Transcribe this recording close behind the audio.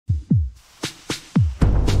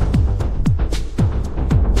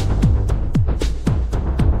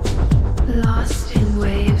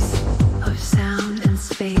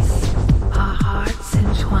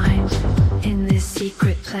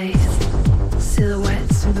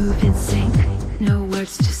in sync, no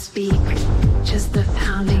words to speak, just the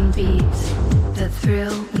pounding beats, the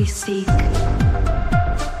thrill we seek.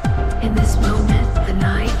 In this moment, the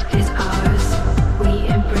night is ours. We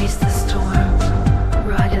embrace the storm,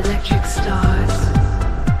 ride electric stars.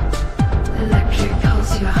 Electric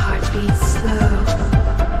pulse, your heart beats slow.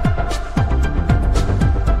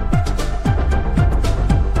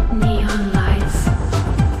 Neon lights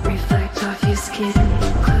reflect off your skin.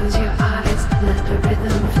 Close your eyes, let the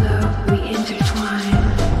rhythm flow. We intertwine.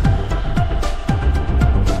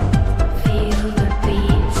 Feel the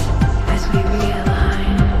beat as we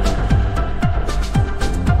realign.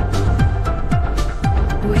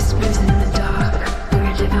 Whispers in the dark,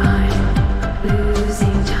 we're divine.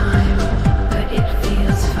 Losing time, but it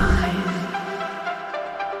feels fine.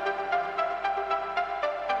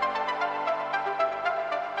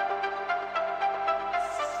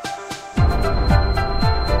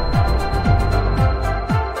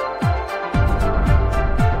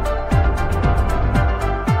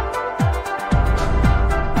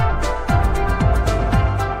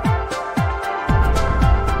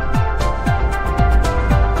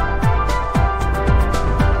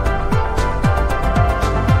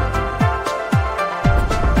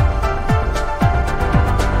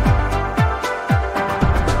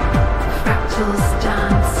 Fractals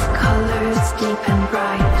dance, colors deep and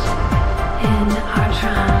bright. In our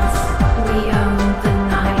trance, we own the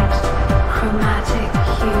night. Chromatic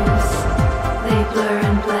hues, they blur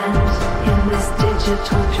and blend in this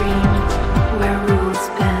digital dream where rules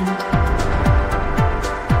bend.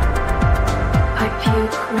 I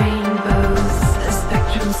puke rainbows, a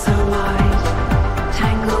spectrum so wide,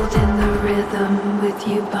 tangled in the rhythm with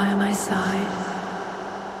you by my side.